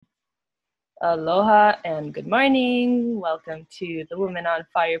Aloha and good morning. Welcome to the Women on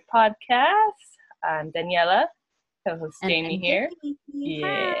Fire podcast. I'm Daniela, co-host And Jamie I'm here. Jamie.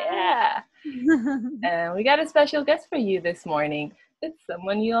 Yeah. And we got a special guest for you this morning. It's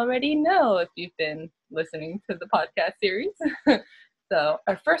someone you already know if you've been listening to the podcast series. So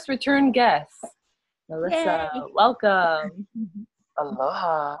our first return guest, Melissa, Yay. welcome.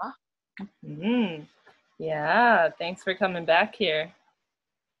 Aloha. Mm-hmm. Yeah, thanks for coming back here.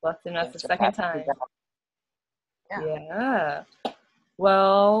 Blessing us Thanks a for second having me time. back. Yeah.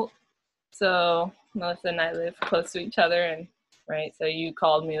 Well, so Melissa and I live close to each other, and right. So you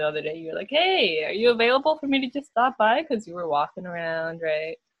called me the other day. You're like, "Hey, are you available for me to just stop by?" Because you were walking around,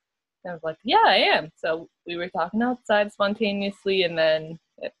 right? And I was like, "Yeah, I am." So we were talking outside spontaneously, and then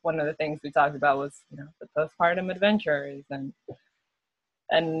one of the things we talked about was, the postpartum adventures, and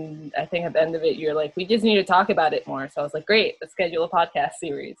I think at the end of it, you're like, "We just need to talk about it more." So I was like, "Great, let's schedule a podcast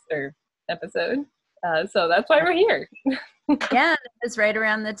series or episode." So that's why we're here. Yeah, it was right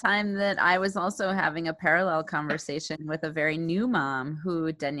around the time that I was also having a parallel conversation with a very new mom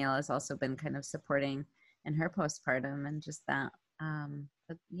who Danielle has also been kind of supporting in her postpartum, and just that,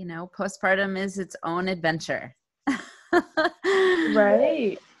 postpartum is its own adventure.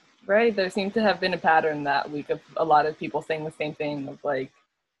 Right. Right. There seemed to have been a pattern that week of a lot of people saying the same thing of like,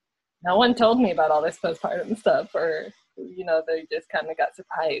 no one told me about all this postpartum stuff, or, they just kind of got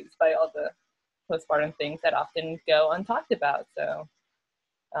surprised by all the postpartum things that often go untalked about. So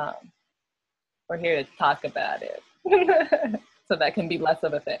we're here to talk about it. So that can be less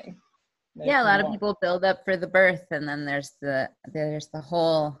of a thing. Yeah, a lot of people build up for the birth, and then there's the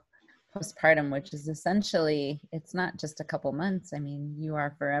whole postpartum, which is essentially, it's not just a couple months. I mean, you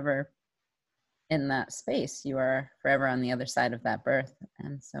are forever in that space. You are forever on the other side of that birth,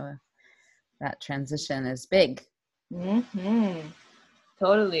 and so that transition is big. Mm-hmm.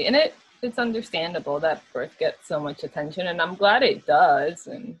 Totally. And it's understandable that birth gets so much attention, and I'm glad it does.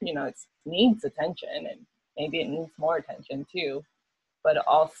 And, it needs attention, and maybe it needs more attention too, but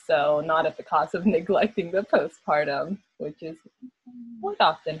also not at the cost of neglecting the postpartum, which is what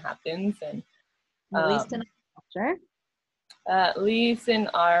often happens. And at least in our culture. At least in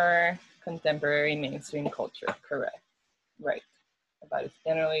our contemporary mainstream culture, correct. Right. About as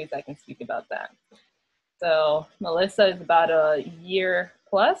generally as I can speak about that. So Melissa is about a year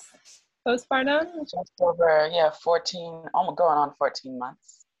plus postpartum. Just over, 14, almost going on 14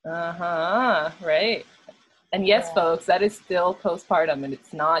 months. Right. And yes, folks, that is still postpartum, and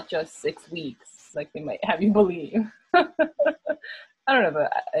it's not just 6 weeks like they might have you believe. I don't know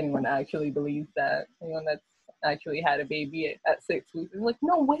if anyone actually believes that. Anyone that's actually had a baby at 6 weeks is like,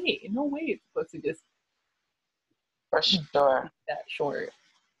 no way, it's supposed to just for sure that short.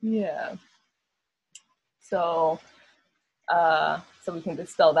 Yeah. So so we can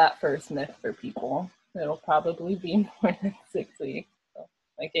dispel that first myth for people. It'll probably be more than 6 weeks. So,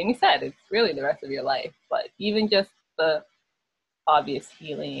 like Jamie said, it's really the rest of your life. But even just the obvious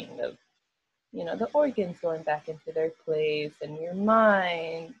healing of, the organs going back into their place, and your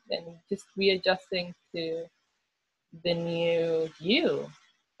mind, and just readjusting to the new you,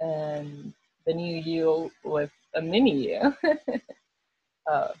 and the new you with a mini you.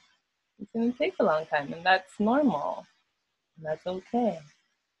 It's going to take a long time, and that's normal. And that's okay.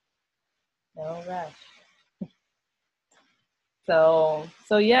 No rush.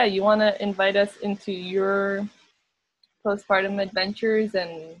 So yeah, you want to invite us into your postpartum adventures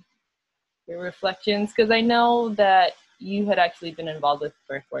and your reflections, because I know that you had actually been involved with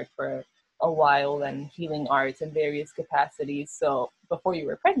birth work for a while and healing arts in various capacities. So before you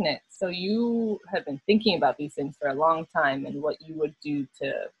were pregnant, so you have been thinking about these things for a long time and what you would do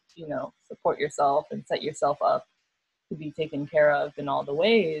to, support yourself and set yourself up to be taken care of in all the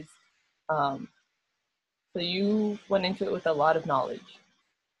ways. So you went into it with a lot of knowledge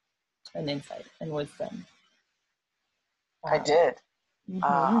and insight and wisdom. I did.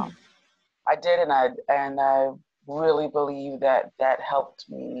 Mm-hmm. I did, and I really believe that helped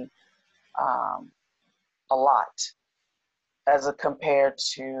me a lot as compared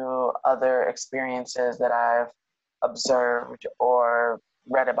to other experiences that I've observed or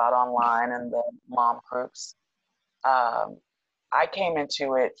read about online in the mom groups. I came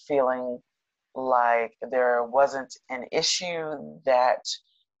into it feeling like there wasn't an issue that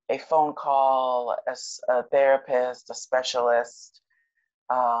a phone call, a therapist, a specialist,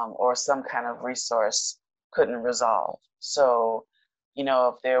 or some kind of resource couldn't resolve. So,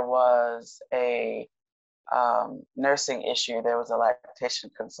 if there was a nursing issue, there was a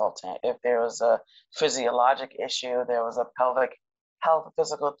lactation consultant. If there was a physiologic issue, there was a pelvic health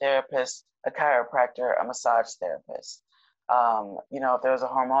physical therapist, a chiropractor, a massage therapist. If there was a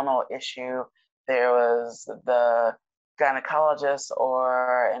hormonal issue, there was the gynecologist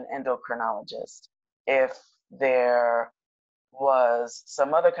or an endocrinologist. If there was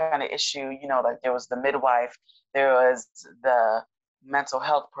some other kind of issue, like there was the midwife, there was the mental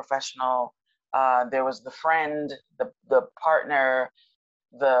health professional, there was the friend, the partner,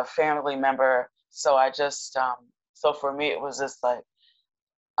 the family member. So I just, so for me, it was just like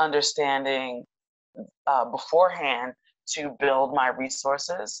understanding beforehand to build my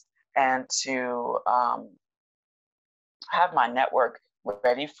resources and to have my network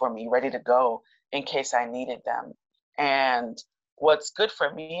ready for me, ready to go in case I needed them. And what's good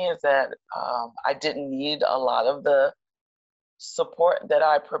for me is that I didn't need a lot of the support that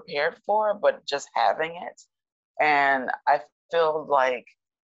I prepared for, but just having it. And I feel like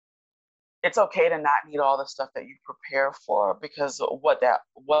it's okay to not need all the stuff that you prepare for, because what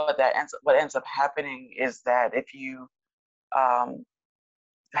ends up happening is that if you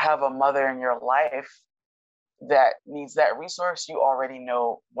have a mother in your life that needs that resource, you already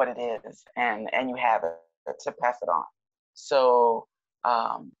know what it is, and you have it to pass it on. So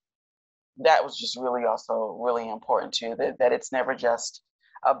that was just really also really important too, that it's never just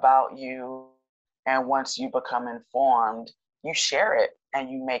about you, and once you become informed, you share it and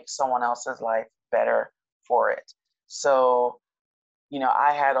you make someone else's life better for it. So,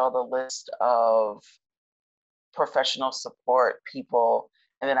 I had all the list of professional support people,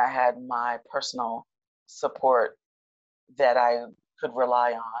 and then I had my personal support that I could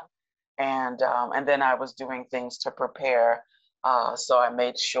rely on, and then I was doing things to prepare. So I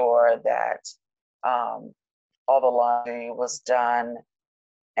made sure that all the laundry was done,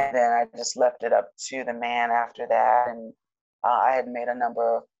 and then I just left it up to the man after that. And I had made a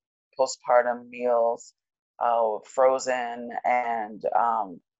number of postpartum meals, frozen and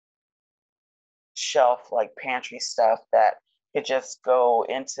shelf, like pantry stuff that could just go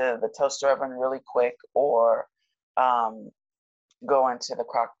into the toaster oven really quick, or go into the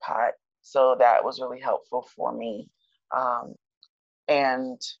crock pot. So that was really helpful for me.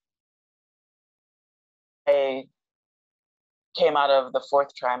 And I came out of the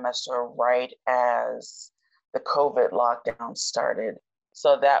fourth trimester right as the COVID lockdown started.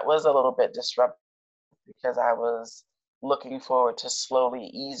 So that was a little bit disruptive, because I was looking forward to slowly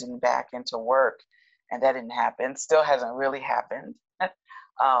easing back into work, and that didn't happen. Still hasn't really happened.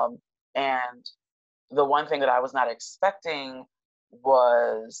 And the one thing that I was not expecting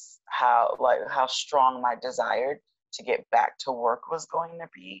was how strong my desire to get back to work was going to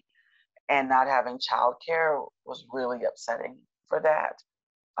be, and not having childcare was really upsetting for that.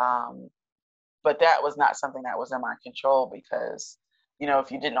 But that was not something that was in my control, because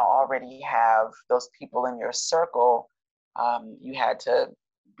if you didn't already have those people in your circle, you had to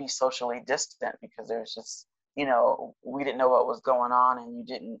be socially distant, because there's just we didn't know what was going on, and you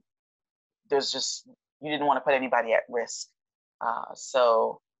didn't want to put anybody at risk.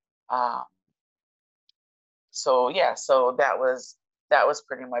 So that was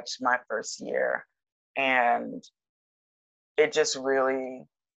pretty much my first year, and it just really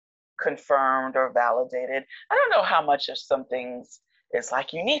confirmed or validated. I don't know how much of some things it's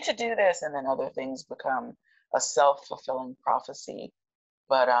like you need to do this, and then other things become a self-fulfilling prophecy.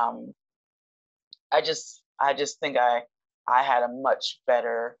 But I just think I had a much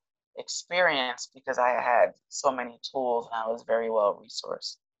better experience because I had so many tools and I was very well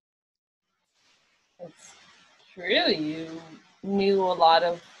resourced. It's true. You knew a lot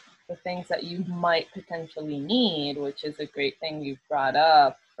of the things that you might potentially need, which is a great thing you brought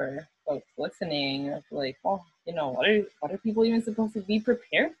up for folks listening. Of like, well, what are people even supposed to be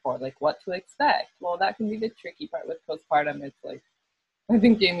prepared for? Like, what to expect? Well, that can be the tricky part with postpartum. It's like, I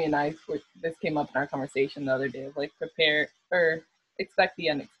think Jamie and I, this came up in our conversation the other day, of like, prepare or expect the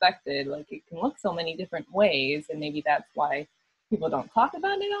unexpected. Like, it can look so many different ways, and maybe that's why people don't talk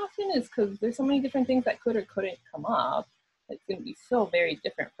about it often, is because there's so many different things that could or couldn't come up. It's going to be so very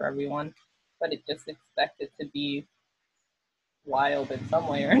different for everyone, but it just expected to be wild in some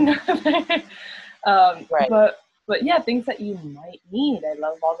way or another. Right. But yeah, things that you might need. I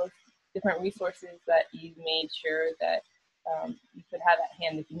love all those different resources that you made sure that you could have at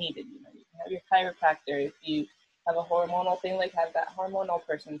hand if you needed. You can have your chiropractor. If you have a hormonal thing, like have that hormonal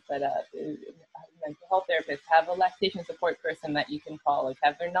person set up. Mental health therapist, have a lactation support person that you can call. Like,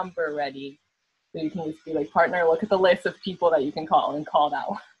 have their number ready, so you can just be like, partner, look at the list of people that you can call, and call that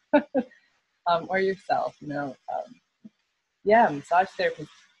one. Or yourself. Yeah, massage therapist.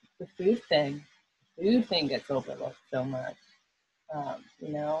 The food thing gets overlooked so much.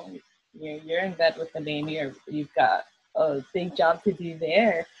 You're in bed with the baby, or you've got a big job to do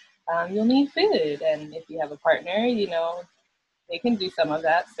there. You'll need food, and if you have a partner, they can do some of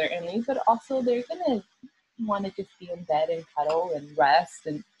that, certainly, but also they're gonna want to just be in bed and cuddle and rest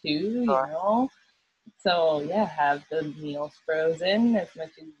and too, you know. So yeah, have the meals frozen as much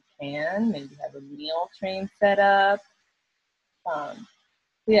as you can. Maybe have a meal train set up.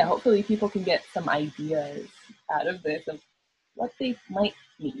 Yeah, hopefully people can get some ideas out of this of what they might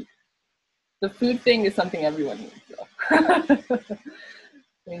need. The food thing is something everyone needs. So.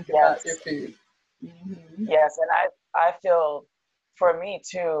 Think about your food. Mm-hmm. Yes, and I feel for me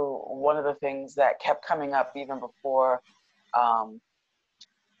too, one of the things that kept coming up even before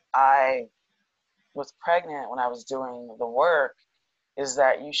I was pregnant when I was doing the work is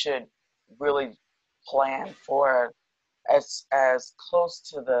that you should really plan for as close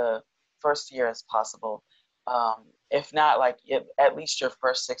to the first year as possible. If not, like at least your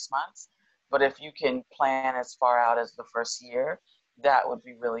first 6 months. But if you can plan as far out as the first year, that would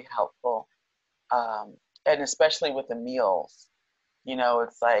be really helpful. And especially with the meals, you know,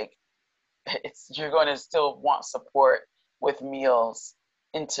 it's like you're going to still want support with meals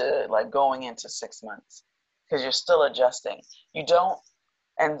into like going into 6 months because you're still adjusting. You don't,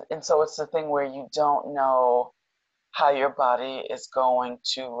 and so it's the thing where you don't know how your body is going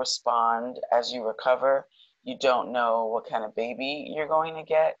to respond as you recover. You don't know what kind of baby you're going to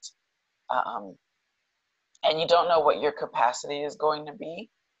get. Um, and you don't know what your capacity is going to be,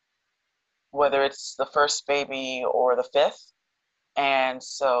 whether it's the first baby or the fifth. And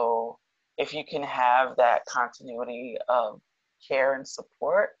so if you can have that continuity of care and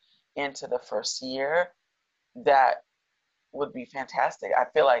support into the first year, that would be fantastic. I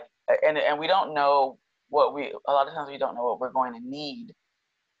feel like, and we don't know a lot of times we don't know what we're going to need.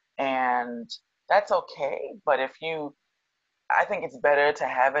 And that's okay. But I think it's better to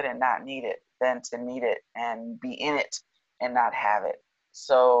have it and not need it than to need it and be in it and not have it.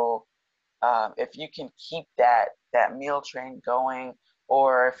 So if you can keep that meal train going,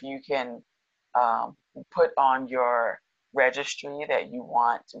 or if you can put on your registry that you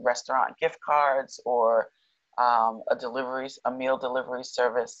want restaurant gift cards or a meal delivery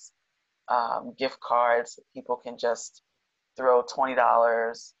service gift cards, people can just throw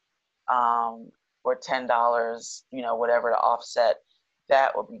 $20 or $10, you know, whatever to offset.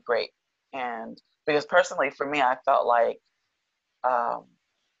 That would be great. And because personally, for me, I felt like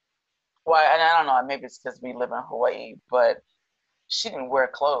well, and I don't know, maybe it's because we live in Hawaii, but she didn't wear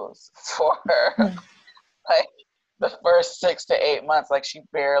clothes for like the first 6 to 8 months. Like she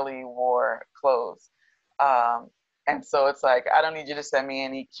barely wore clothes. And so it's like, I don't need you to send me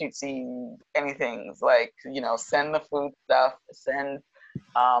any cutesy anything. Like, you know, send the food stuff,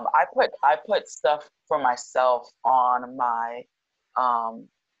 I put stuff for myself on my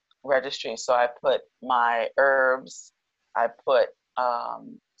registry. So I put my herbs, I put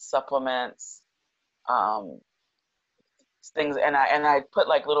supplements, um, things, and I put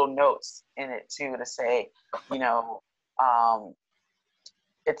like little notes in it too to say, you know, um,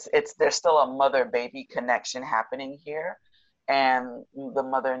 it's there's still a mother baby connection happening here, and the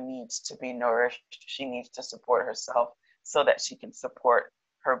mother needs to be nourished. She needs to support herself so that she can support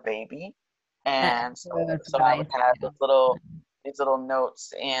her baby. And so I would have these little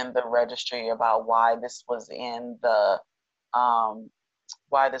notes in the registry about why this was in the on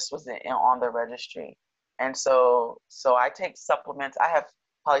the registry. And so I take supplements. I have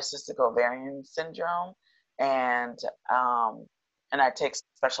polycystic ovarian syndrome, and I take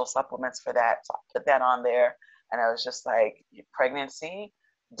special supplements for that. So I put that on there, and I was just like, pregnancy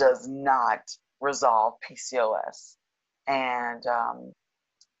does not resolve PCOS, and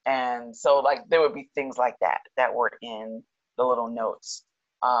so like there would be things like that were in the little notes,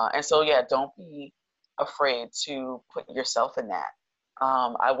 and so yeah, don't be afraid to put yourself in that.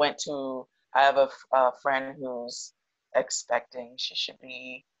 I have a friend who's expecting. She should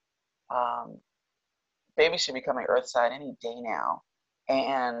be, baby should be coming earthside any day now.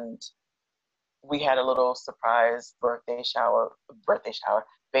 And we had a little surprise baby shower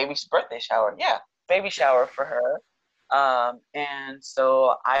for her. And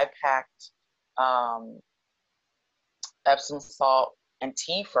so I packed um, Epsom salt and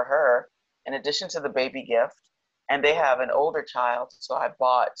tea for her in addition to the baby gift. And they have an older child, so I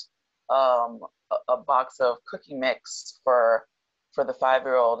bought um, a box of cookie mix for the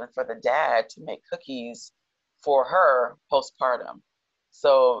 5-year-old and for the dad to make cookies for her postpartum.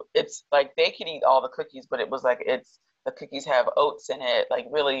 So it's like they can eat all the cookies, but it was like the cookies have oats in it, like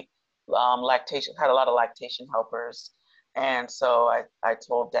really lactation, had a lot of lactation helpers. And so I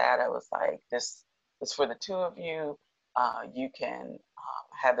told dad, I was like, this is for the two of you. You can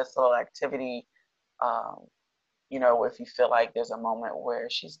have this little activity. Um, you know, if you feel like there's a moment where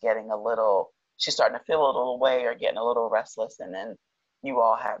she's getting a little she's starting to feel a little way or getting a little restless, and then you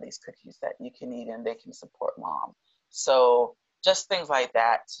all have these cookies that you can eat and they can support mom. So just things like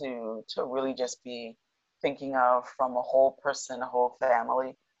that to really just be thinking of from a whole person, a whole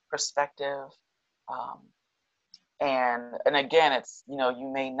family perspective. And again, it's,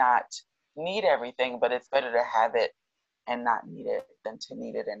 you may not need everything, but it's better to have it and not need it than to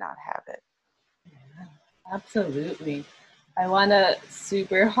need it and not have it. Yeah, absolutely. I want to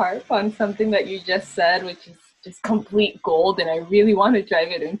super harp on something that you just said, which is just complete gold. And I really want to drive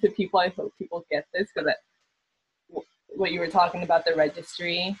it into people. I hope people get this, because what you were talking about, the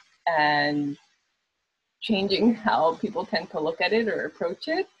registry and changing how people tend to look at it or approach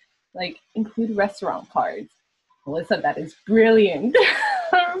it, like include restaurant cards. Melissa, that is brilliant.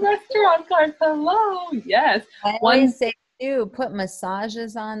 Restaurant cards, hello, yes. I always say too, put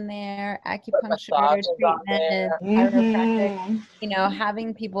massages on there, acupuncture treatment, chiropractic,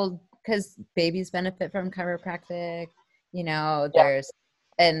 having people, because babies benefit from chiropractic, there's,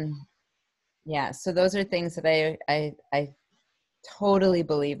 and yeah, so those are things that I totally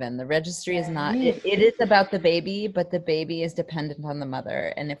believe in. The registry is not, it is about the baby, but the baby is dependent on the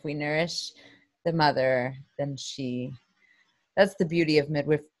mother. And if we nourish the mother, then that's the beauty of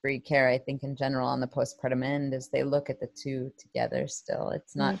midwifery care, I think, in general, on the postpartum end, is they look at the two together still.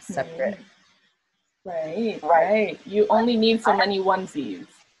 It's not separate. Right. You only need so many onesies.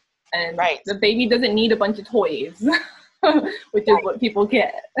 And the baby doesn't need a bunch of toys, which is what people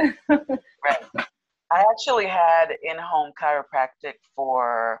get. Right. I actually had in-home chiropractic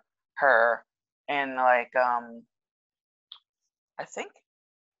for her, and I think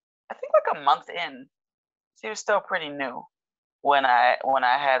like a month in, she was still pretty new when I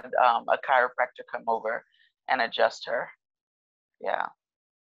had a chiropractor come over and adjust her. Yeah,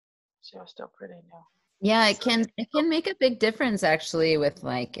 she was still pretty new. Yeah, it can make a big difference, actually, with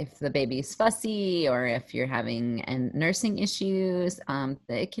like if the baby's fussy or if you're having nursing issues.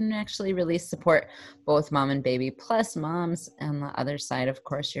 It can actually really support both mom and baby. Plus, moms on the other side, of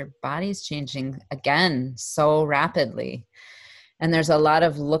course, your body's changing again so rapidly. And there's a lot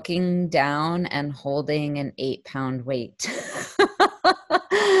of looking down and holding an 8-pound weight.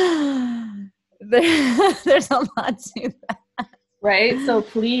 There's a lot to that. Right? So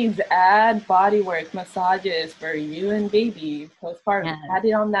please add body work, massages for you and baby postpartum. Yeah. Add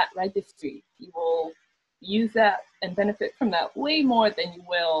it on that registry. You will use that and benefit from that way more than you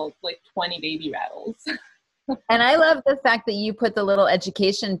will like 20 baby rattles. And I love the fact that you put the little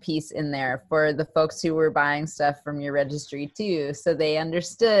education piece in there for the folks who were buying stuff from your registry too. So they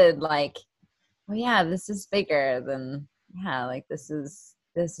understood like, oh yeah, this is bigger than, like this is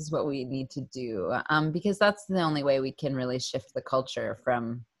what we need to do. Because that's the only way we can really shift the culture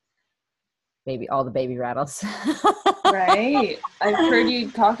from all the baby rattles. Right. I've heard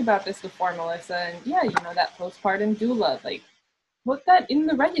you talk about this before, Melissa. And yeah, that postpartum doula, like put that in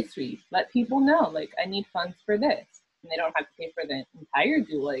the registry. Let people know, like, I need funds for this. And they don't have to pay for the entire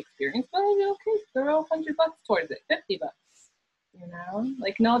doula experience, but okay, throw $100 towards it, $50.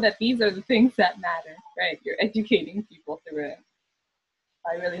 Like know that these are the things that matter, right? You're educating people through it.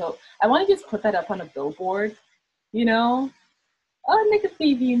 I really hope. I want to just put that up on a billboard, I'll make a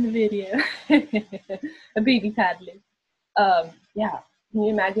baby in the video. A baby toddler. Yeah. Can you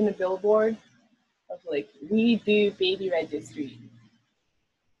imagine a billboard of like, we do baby registry.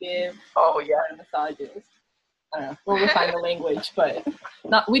 Give massages. I don't know. We'll refine the language, but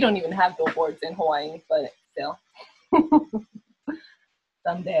we don't even have billboards in Hawaii, but still.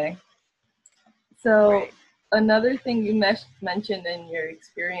 Someday. So another thing you mentioned in your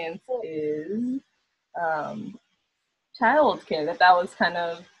experience is childcare. That was kind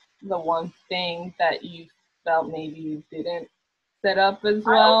of the one thing that you felt maybe you didn't set up as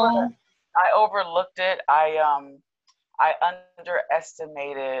well. I overlooked it. I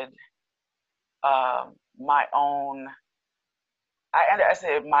underestimated I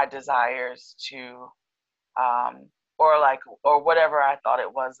underestimated my desires to or whatever I thought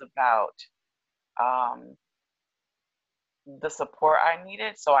it was about the support I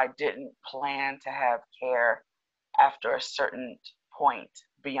needed. So I didn't plan to have care after a certain point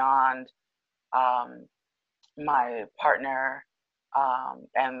beyond my partner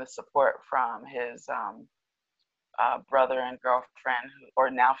and the support from his brother and girlfriend, or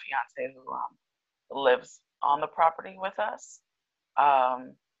now fiance, who lives on the property with us.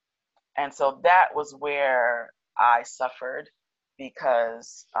 And so that was where I suffered,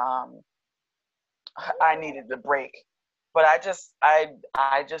 because I needed the break. But I just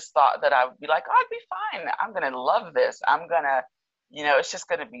thought that I would be like, oh, I'd be fine. I'm gonna love this. I'm gonna, it's just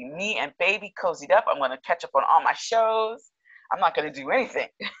gonna be me and baby cozied up. I'm gonna catch up on all my shows. I'm not gonna do anything.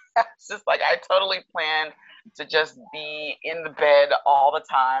 It's just like I totally planned to just be in the bed all the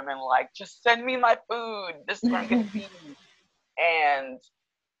time and like just send me my food. This is what I'm gonna be. And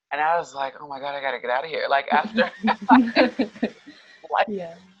I was like, oh my God, I gotta get out of here. Like after like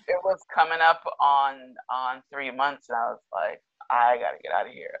Yeah. it was coming up on 3 months, and I was like, I gotta get out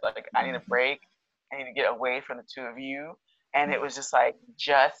of here. Like I need a break. I need to get away from the two of you. And it was just like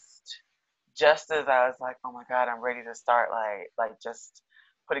just as I was like, oh my God, I'm ready to start like just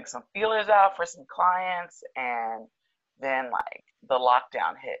putting some feelers out for some clients, and then like the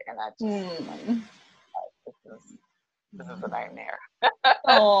lockdown hit, and I just like, this is a nightmare.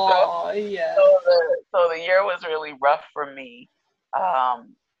 Oh, yeah. So the year was really rough for me,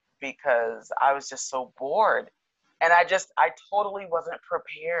 because I was just so bored, and I totally wasn't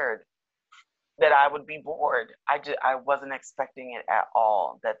prepared that I would be bored. I wasn't expecting it at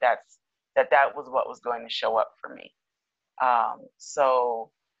all. That was what was going to show up for me. So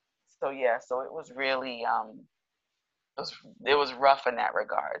yeah, so it was really it was rough in that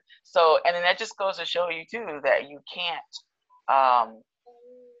regard. So, and then that just goes to show you too that you can't um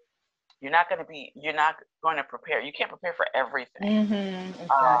you're not going to prepare. You can't prepare for everything.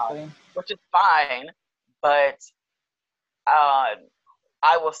 Exactly. Which is fine, but I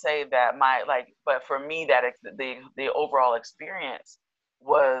will say that but for me, the overall experience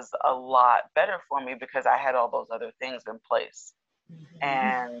was a lot better for me because I had all those other things in place.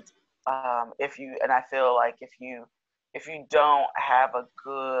 And and I feel like if you don't have a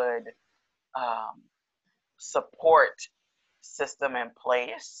good support system in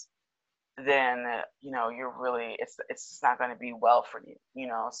place, then you're really it's just not going to be well for you.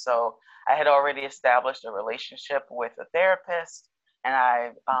 So I had already established a relationship with a therapist, and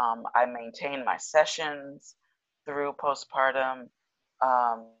I maintained my sessions through postpartum.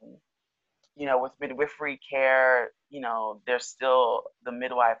 um, with midwifery care, there's still the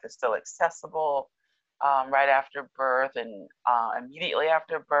midwife is still accessible right after birth and immediately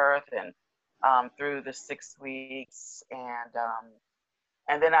after birth, and through the 6 weeks.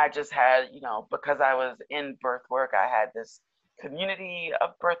 And then I just had, because I was in birth work, I had this community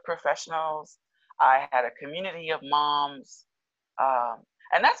of birth professionals. I had a community of moms. Um,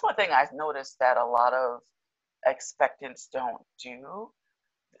 and that's one thing I've noticed that a lot of expectants don't do.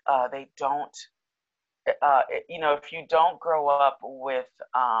 They don't, if you don't grow up with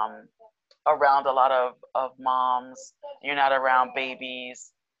around a lot of moms, you're not around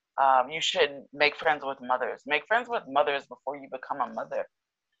babies, you should make friends with mothers. Make friends with mothers before you become a mother,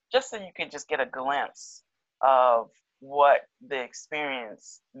 just so you can just get a glimpse of what the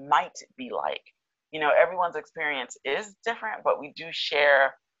experience might be like. Everyone's experience is different, but we do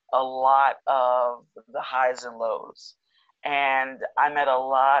share a lot of the highs and lows. And I met a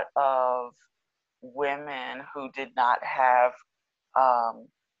lot of women who did not have um,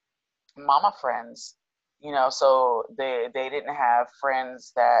 mama friends, so they didn't have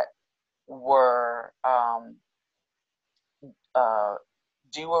friends that were uh,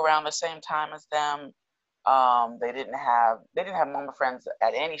 due around the same time as them. They didn't have mama friends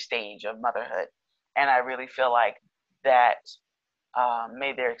at any stage of motherhood, and I really feel like that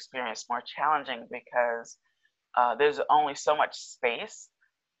made their experience more challenging because there's only so much space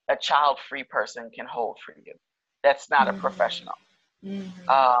a child-free person can hold for you. That's not a professional. And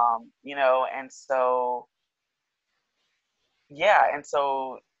so yeah, and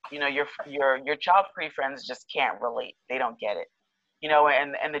so your child-free friends just can't relate. They don't get it.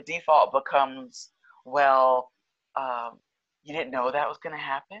 And the default becomes, well, you didn't know that was going to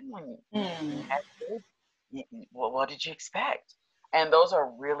happen when you had kids. Well, what did you expect? And those are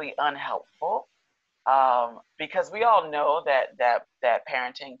really unhelpful, because we all know that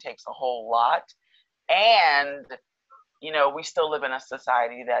parenting takes a whole lot, and we still live in a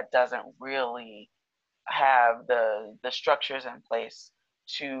society that doesn't really have the structures in place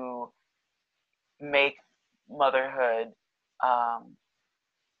to make motherhood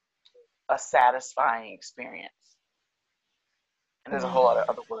a satisfying experience. And there's a whole lot of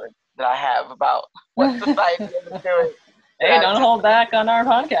other words that I have about what society is doing. Hey, don't hold back on our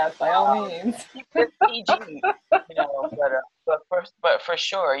podcast by all means. Keep this PG, but for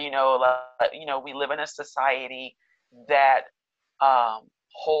sure, we live in a society that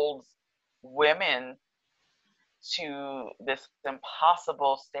holds women to this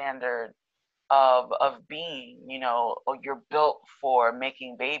impossible standard of being, or you're built for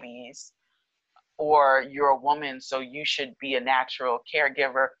making babies, or you're a woman, so you should be a natural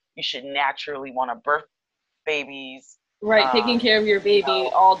caregiver. You should naturally want to birth babies. Right, taking care of your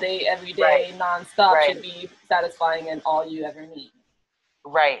baby all day, every day, nonstop should be satisfying and all you ever need.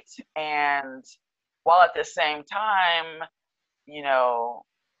 Right, and while at the same time,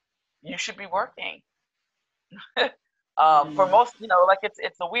 you should be working. For most, like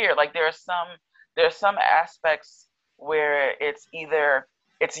it's a weird, like there's some aspects where it's either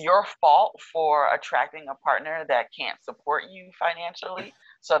it's your fault for attracting a partner that can't support you financially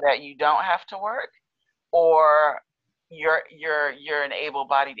so that you don't have to work, or you're an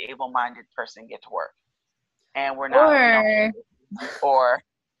able-bodied, able-minded person get to work, and we're not,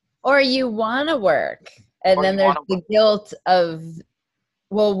 or you want to work, and then there's the guilt of,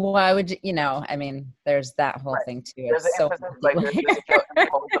 well, why would you, I mean, there's that whole thing too. There's an emphasis, like there's a guilt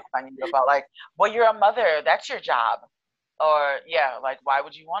upon you about, like, well, you're a mother, that's your job. Or like, why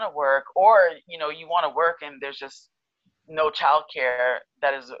would you want to work? Or, you want to work and there's just no childcare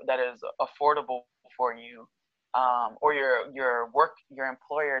that is affordable for you. Or your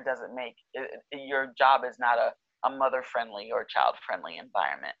employer doesn't make your job is not a mother friendly or child friendly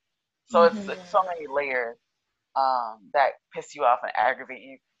environment. So it's so many layers that piss you off and aggravate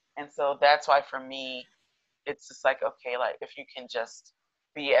you. And so that's why for me, it's just like, okay, like if you can just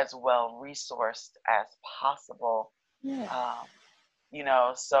be as well resourced as possible.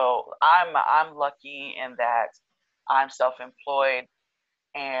 So I'm lucky in that I'm self-employed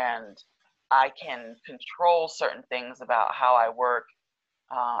and I can control certain things about how I work.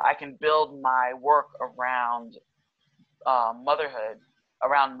 I can build my work around motherhood,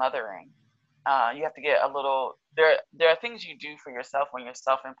 around mothering. You have to get a little, there are things you do for yourself when you're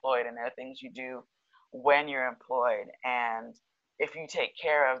self-employed, and there are things you do when you're employed. And if you take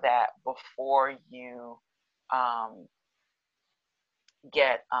care of that before you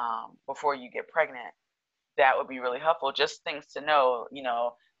get pregnant, that would be really helpful. Just things to know,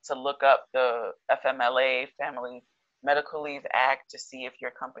 to look up the FMLA, Family Medical Leave Act, to see if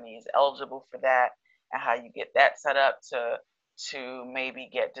your company is eligible for that, and how you get that set up to maybe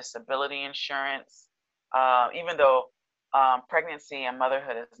get disability insurance. Even though pregnancy and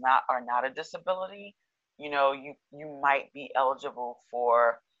motherhood are not a disability, you might be eligible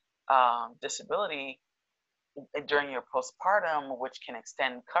for disability during your postpartum, which can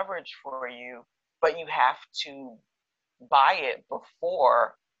extend coverage for you, but you have to buy it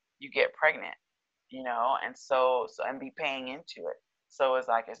before you get pregnant, and so and be paying into it. So it's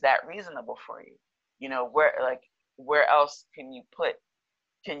like, is that reasonable for you? Where else can you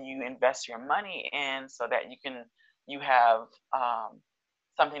invest your money in so that you have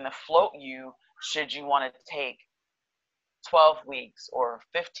something to float you should you want to take 12 weeks or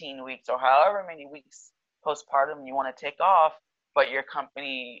 15 weeks or however many weeks postpartum you want to take off, but your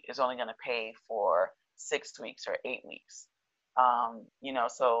company is only going to pay for 6 weeks or 8 weeks.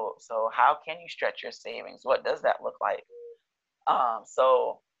 So how can you stretch your savings? What does that look like?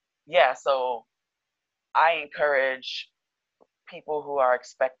 So I encourage people who are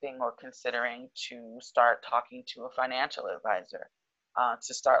expecting or considering to start talking to a financial advisor,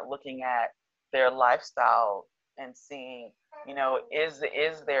 to start looking at their lifestyle and seeing, is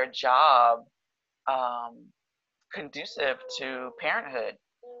their job conducive to parenthood,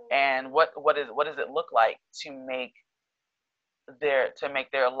 and what does it look like to make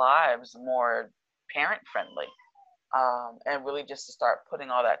their lives more parent friendly, and really just to start putting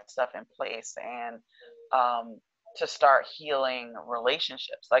all that stuff in place, and to start healing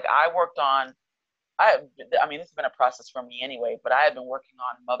relationships. Like I mean, it's been a process for me anyway, but I have been working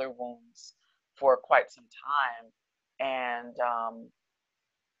on mother wounds for quite some time,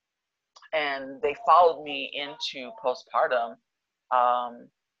 and they followed me into postpartum.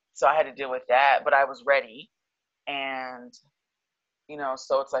 So I had to deal with that, but I was ready. And,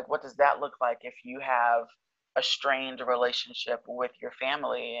 so it's like, what does that look like if you have a strained relationship with your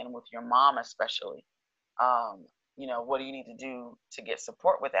family and with your mom, especially? What do you need to do to get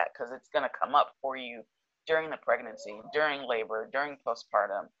support with that? Because it's going to come up for you during the pregnancy, during labor, during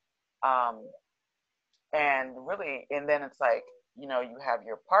postpartum. And then it's like, you have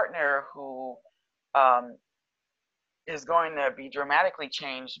your partner who is going to be dramatically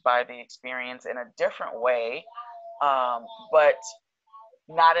changed by the experience in a different way, but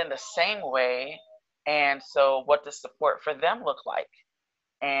not in the same way. And so what does support for them look like?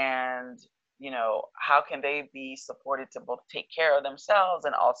 And, how can they be supported to both take care of themselves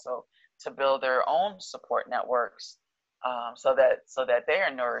and also to build their own support networks, so that they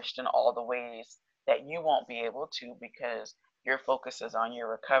are nourished in all the ways that you won't be able to, because your focus is on your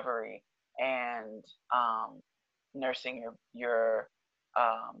recovery and nursing your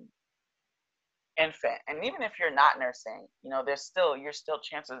infant. And even if you're not nursing,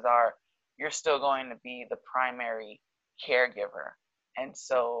 chances are you're still going to be the primary caregiver. And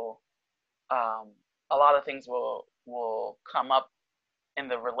so a lot of things will come up in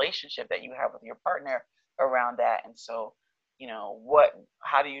the relationship that you have with your partner around that. And so, you know,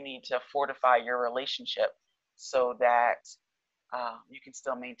 how do you need to fortify your relationship so that you can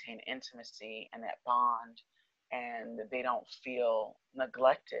still maintain intimacy and that bond, and they don't feel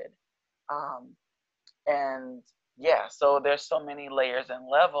neglected. Um, and yeah, so there's so many layers and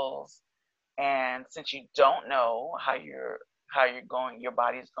levels, and since you don't know your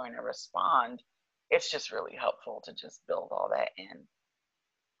body's going to respond, it's just really helpful to just build all that in.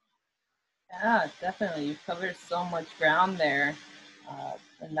 Yeah, definitely. You've covered so much ground there.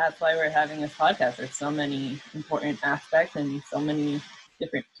 And that's why we're having this podcast. There's so many important aspects and so many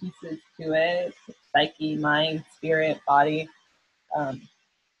different pieces to it: psyche, mind, spirit, body. Um,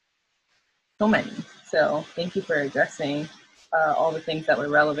 so many. So thank you for addressing all the things that were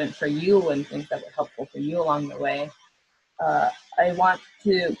relevant for you and things that were helpful for you along the way. Uh, I want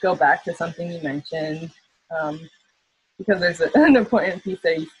to go back to something you mentioned, because there's an important piece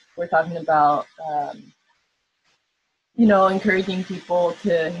that we're talking about. Encouraging people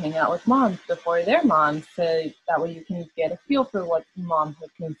to hang out with moms before their moms, so that way you can get a feel for what momhood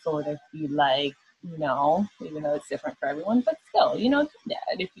can sort of be like, even though it's different for everyone, but still,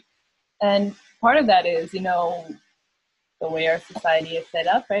 dad. And part of that is, the way our society is set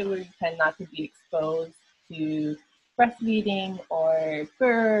up, right, where we tend not to be exposed to breastfeeding or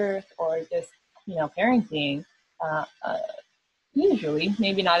birth or just, parenting. Uh, uh, Usually,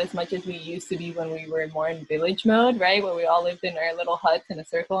 maybe not as much as we used to be when we were more in village mode, right? Where we all lived in our little huts in a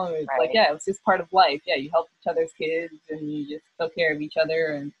circle, and it was Right. like, yeah, it was just part of life. Yeah, you helped each other's kids, and you just took care of each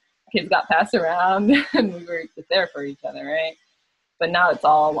other, and kids got passed around, and we were just there for each other, right? But now it's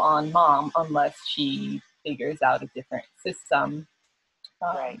all on mom, unless she figures out a different system.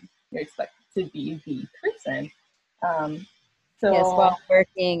 Right. You're expected to be the person. So Yes, while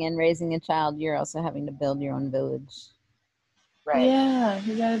working and raising a child, you're also having to build your own village. Right. Yeah,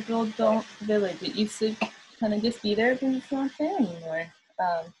 you gotta build the village. It used to kind of just be there, but it's not there anymore.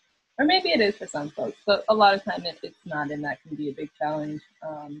 Or maybe it is for some folks, but a lot of time it's not, and that can be a big challenge.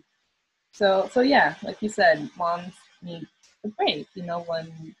 So yeah, like you said, moms need a break.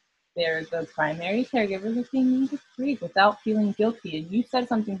 When they're the primary caregiver, that they need a break without feeling guilty. And you said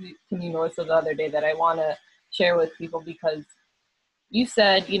something to me, Melissa, the other day that I want to share with people, because you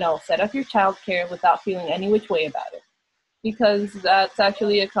said, set up your childcare without feeling any which way about it, because that's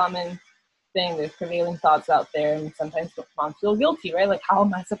actually a common thing. There's prevailing thoughts out there, and sometimes moms feel guilty, right? Like, how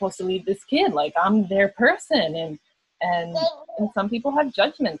am I supposed to leave this kid? Like, I'm their person, and some people have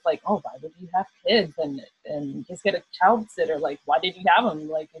judgments like, oh, why would you have kids and just get a child sitter? Like, why did you have them?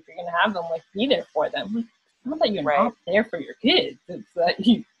 Like, if you're gonna have them, like, be there for them. Like, it's not that you're Right. not there for your kids. It's that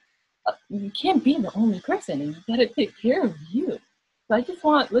you can't be the only person, and you gotta take care of you. So I just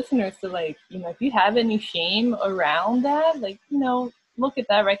want listeners to, like, if you have any shame around that, like, look at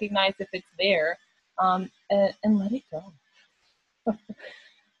that, recognize if it's there, and let it go.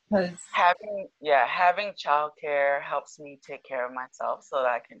 Because having childcare helps me take care of myself so that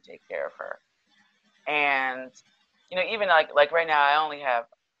I can take care of her. And even like right now, I only have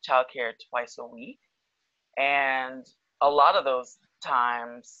childcare twice a week, and a lot of those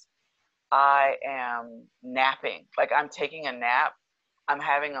times I am napping. Like, I'm taking a nap, I'm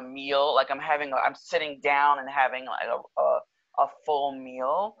having a meal, like I'm sitting down and having like a full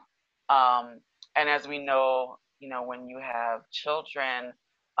meal. And as we know, when you have children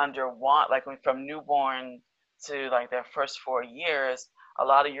under one, like from newborn to like their first 4 years, a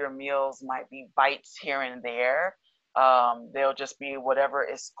lot of your meals might be bites here and there. They'll just be whatever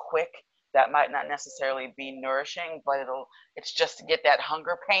is quick, that might not necessarily be nourishing, but it's just to get that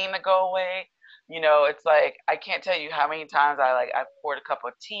hunger pain to go away. It's like, I can't tell you how many times I poured a cup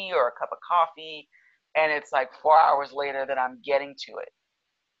of tea or a cup of coffee, and it's like 4 hours later that I'm getting to it.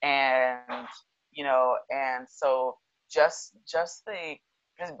 And and so just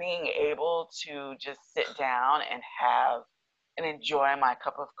being able to just sit down and have and enjoy my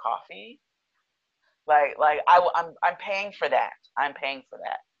cup of coffee, I'm paying for that. I'm paying for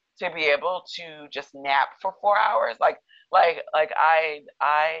that, to be able to just nap for 4 hours. That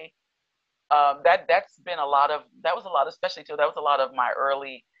was a lot, especially too. That was a lot of my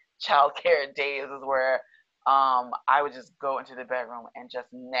early childcare days, is where I would just go into the bedroom and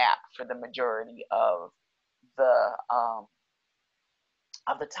just nap for the majority the um,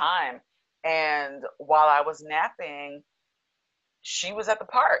 of the time. And while I was napping, she was at the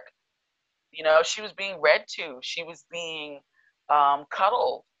park. She was being read to. She was being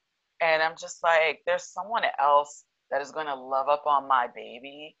cuddled, and I'm just like, there's someone else that is going to love up on my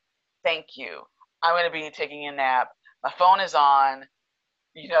baby. Thank you. I'm going to be taking a nap. My phone is on,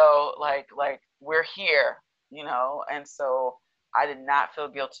 like we're here, and so I did not feel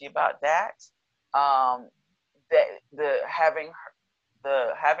guilty about that. the having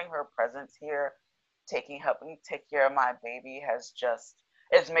her presence here, helping me take care of my baby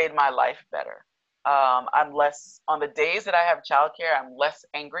it's made my life better. I'm less, on the days that I have childcare, I'm less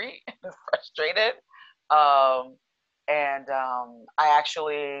angry and frustrated. I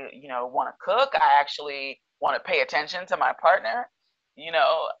actually, want to cook. I actually want to pay attention to my partner.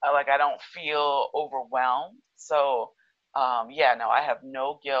 Like I don't feel overwhelmed. So, yeah, no, I have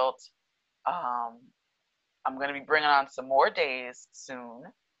no guilt. Um, I'm going to be bringing on some more days soon.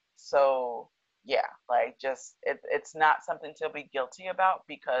 So, yeah, like it's not something to be guilty about,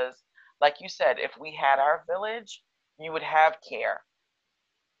 because like you said, if we had our village, you would have care.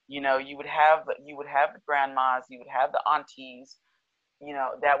 You would have the grandmas, you would have the aunties,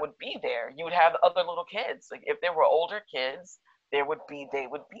 that would be there. You would have other little kids. Like if there were older kids, they would be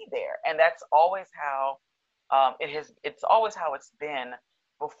there. And that's always how it's always how it's been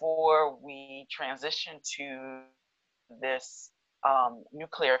before we transition to this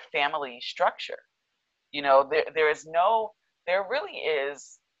nuclear family structure. There really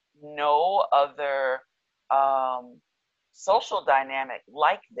is no other um, social dynamic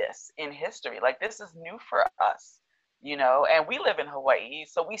like this in history. Like this is new for us, and we live in Hawaii,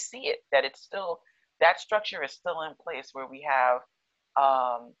 so we see it, that it's still, that structure is still in place, where we have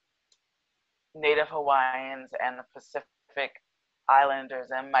um, Native Hawaiians and the Pacific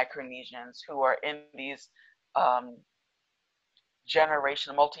Islanders and Micronesians who are in these um,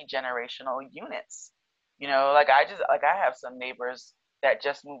 multi-generational units. I have some neighbors that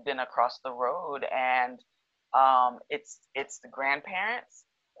just moved in across the road, and it's the grandparents,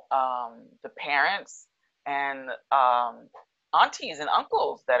 the parents, and aunties and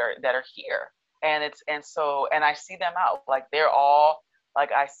uncles that are here, and I see them out, like they're all,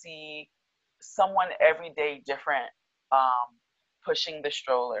 like I see someone every day different, pushing the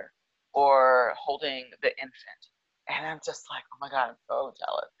stroller or holding the infant, and I'm just like, oh my god, I'm so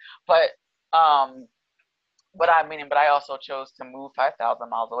jealous. But I also chose to move 5,000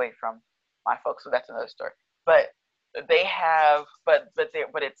 miles away from my folks, so that's another story. But they have, but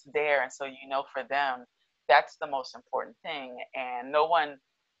it's there, and so for them, that's the most important thing. And no one,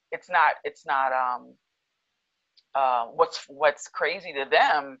 it's not what's crazy to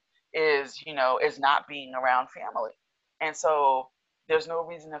them is not being around family, and so there's no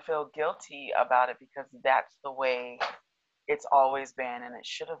reason to feel guilty about it, because that's the way it's always been, and it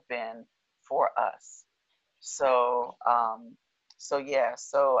should have been for us. So yeah,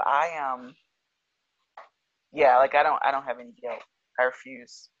 so like I don't have any guilt. I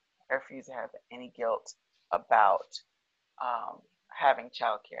refuse to have any guilt about having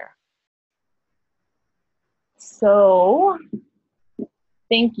childcare. So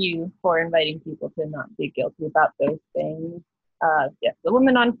thank you for inviting people to not be guilty about those things. Yes, the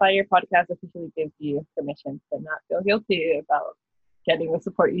Women on Fire podcast officially gives you permission to not feel guilty about getting the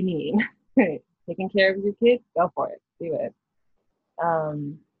support you need. Taking care of your kids, go for it. Do it.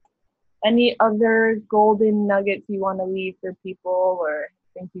 Any other golden nuggets you want to leave for people, or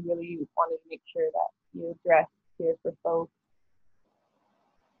things you really wanted to make sure that you address here for folks?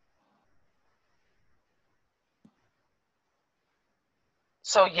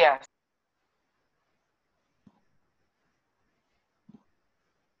 So yes,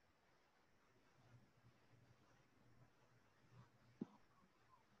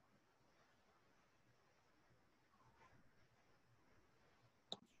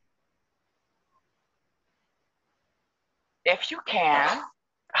 if you can,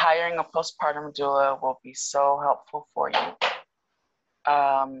 hiring a postpartum doula will be so helpful for you.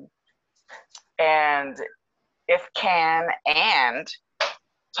 And if can, and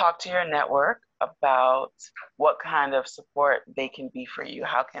talk to your network about what kind of support they can be for you.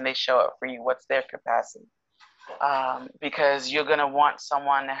 How can they show up for you? What's their capacity? Because you're going to want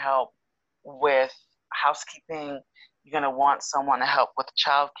someone to help with housekeeping. You're going to want someone to help with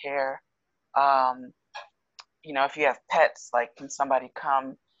childcare. If you have pets, like, can somebody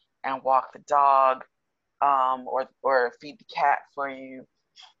come and walk the dog, or feed the cat for you?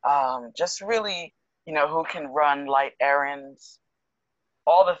 Just really, who can run light errands,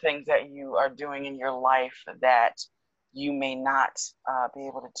 all the things that you are doing in your life that you may not be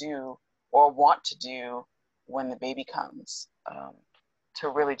able to do or want to do when the baby comes, to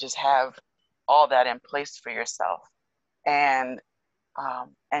really just have all that in place for yourself. And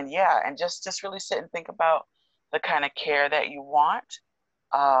just really sit and think about the kind of care that you want.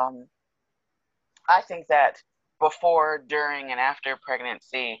 I think that before, during, and after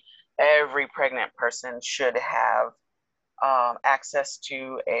pregnancy, every pregnant person should have access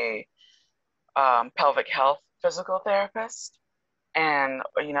to a pelvic health physical therapist. And,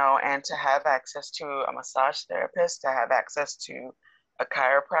 and to have access to a massage therapist, to have access to a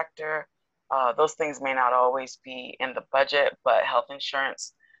chiropractor, those things may not always be in the budget, but health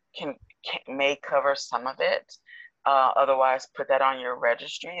insurance may cover some of it. Otherwise, put that on your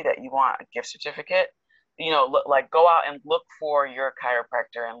registry that you want a gift certificate. Go out and look for your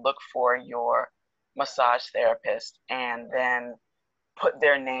chiropractor and look for your massage therapist, and then put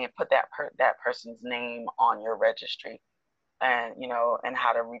that person's name on your registry, and and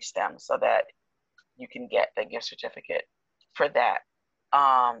how to reach them so that you can get the gift certificate for that.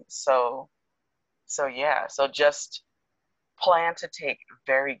 So just plan to take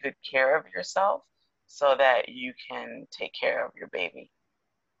very good care of yourself so that you can take care of your baby.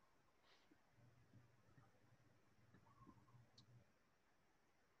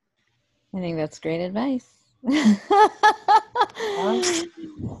 I think that's great advice.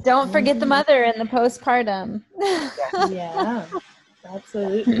 Don't forget the mother and the postpartum. Yeah,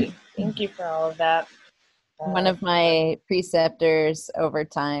 absolutely. Thank you for all of that. One of my preceptors over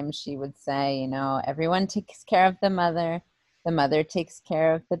time, she would say, everyone takes care of the mother takes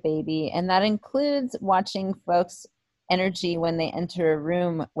care of the baby. And that includes watching folks' energy when they enter a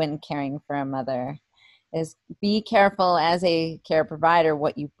room when caring for a mother. Is be careful as a care provider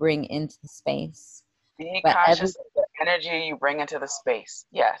what you bring into the space. Be conscious of the energy you bring into the space.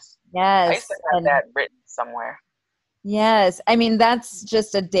 Yes. Yes. I used to have that written somewhere. Yes. I mean, that's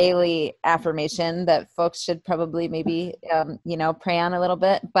just a daily affirmation that folks should probably maybe, pray on a little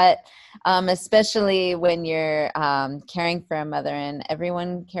bit. But especially when you're caring for a mother, and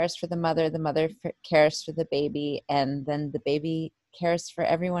everyone cares for the mother cares for the baby, and then the baby cares for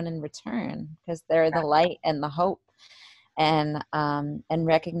everyone in return, because they're the light and the hope. And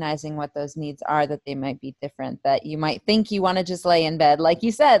recognizing what those needs are, that they might be different, that you might think you want to just lay in bed, like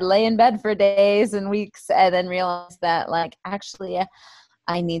you said, lay in bed for days and weeks, and then realize that, like, actually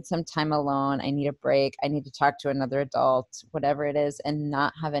I need some time alone, I need a break, I need to talk to another adult, whatever it is, and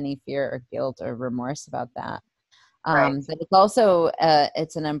not have any fear or guilt or remorse about that. Right. But it's also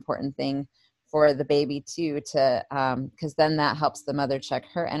it's an important thing for the baby too, to because then that helps the mother check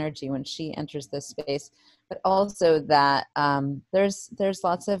her energy when she enters this space. But also that there's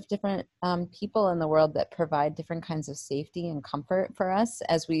lots of different people in the world that provide different kinds of safety and comfort for us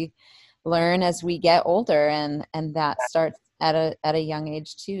as we learn, as we get older, and that starts at a young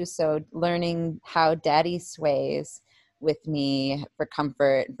age too. So learning how daddy sways with me for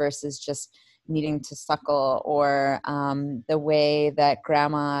comfort versus just needing to suckle, or the way that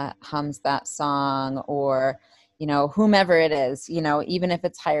grandma hums that song, or whomever it is, even if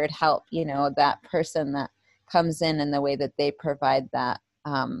it's hired help, that person that comes in and the way that they provide that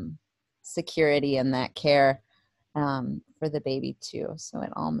security and that care for the baby too. So it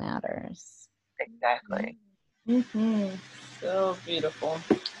all matters. Exactly. Mm-hmm. So beautiful.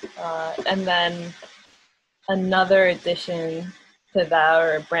 And then another addition to that,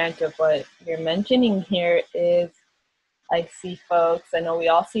 or a branch of what you're mentioning here, is I see folks, I know we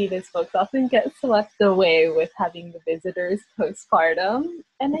all see this, folks often get swept away with having the visitors postpartum.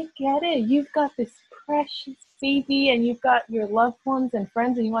 And I get it. You've got this precious baby and you've got your loved ones and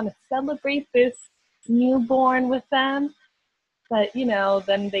friends, and you want to celebrate this newborn with them. But,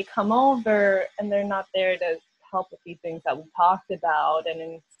 then they come over and they're not there to help with these things that we talked about. And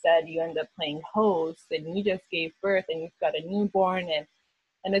instead you end up playing host, and you just gave birth and you've got a newborn.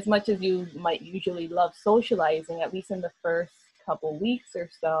 And as much as you might usually love socializing, at least in the first couple weeks or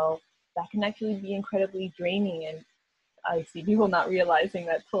so, that can actually be incredibly draining. And I see people not realizing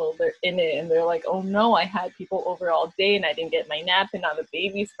that till they're in it, and they're like, oh no, I had people over all day and I didn't get my nap, and now the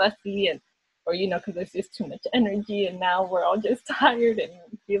baby's fussy, and or because there's just too much energy, and now we're all just tired and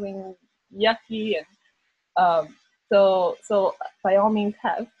feeling yucky. And so by all means,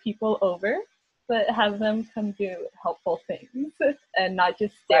 have people over, but have them come do helpful things and not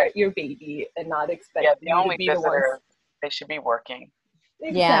just stare at your baby and not expect you to be the one. They should be working.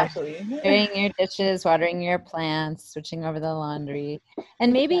 Exactly. Yeah, doing your dishes, watering your plants, switching over the laundry,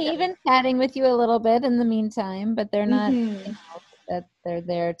 and maybe even chatting with you a little bit in the meantime. But they're not that they're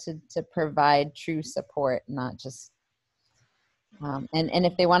there to provide true support, not just. And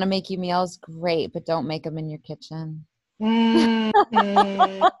if they want to make you meals, great, but don't make them in your kitchen. Mm-hmm.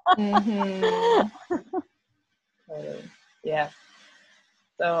 Totally. Yeah.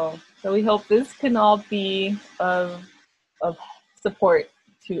 So we hope this can all be of support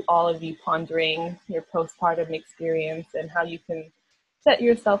to all of you pondering your postpartum experience and how you can set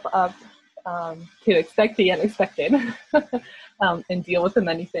yourself up to expect the unexpected and deal with the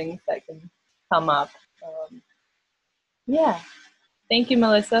many things that can come up. Yeah. Thank you,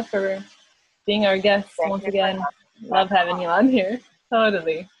 Melissa, for being our guest once again. Love having you on here.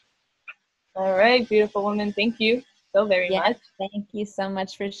 Totally. All right, beautiful woman. Thank you so very much. Thank you so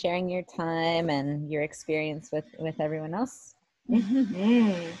much for sharing your time and your experience with everyone else.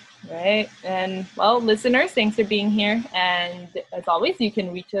 Right. And well, listeners, thanks for being here. And as always, you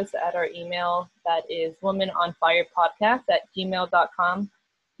can reach us at our email that is womanonfirepodcast@gmail.com. If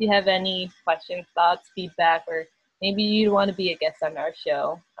you have any questions, thoughts, feedback, or maybe you want to be a guest on our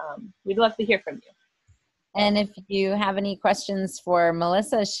show, we'd love to hear from you. And if you have any questions for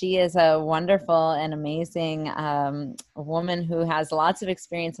Melissa, she is a wonderful and amazing woman who has lots of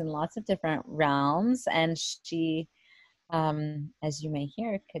experience in lots of different realms. And she, as you may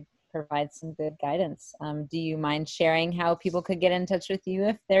hear, could provide some good guidance. Do you mind sharing how people could get in touch with you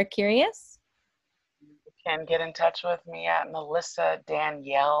if they're curious? You can get in touch with me at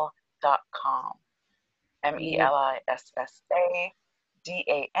melissadanielle.com.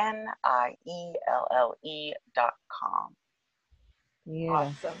 MELISSADANIELLE.com.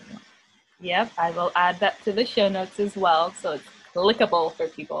 Awesome. Yep, I will add that to the show notes as well, so it's clickable for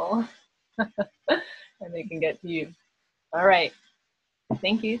people and they can get to you. All right.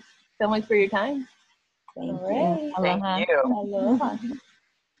 Thank you so much for your time. Thank you. Thank you. Aloha.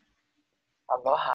 Aloha.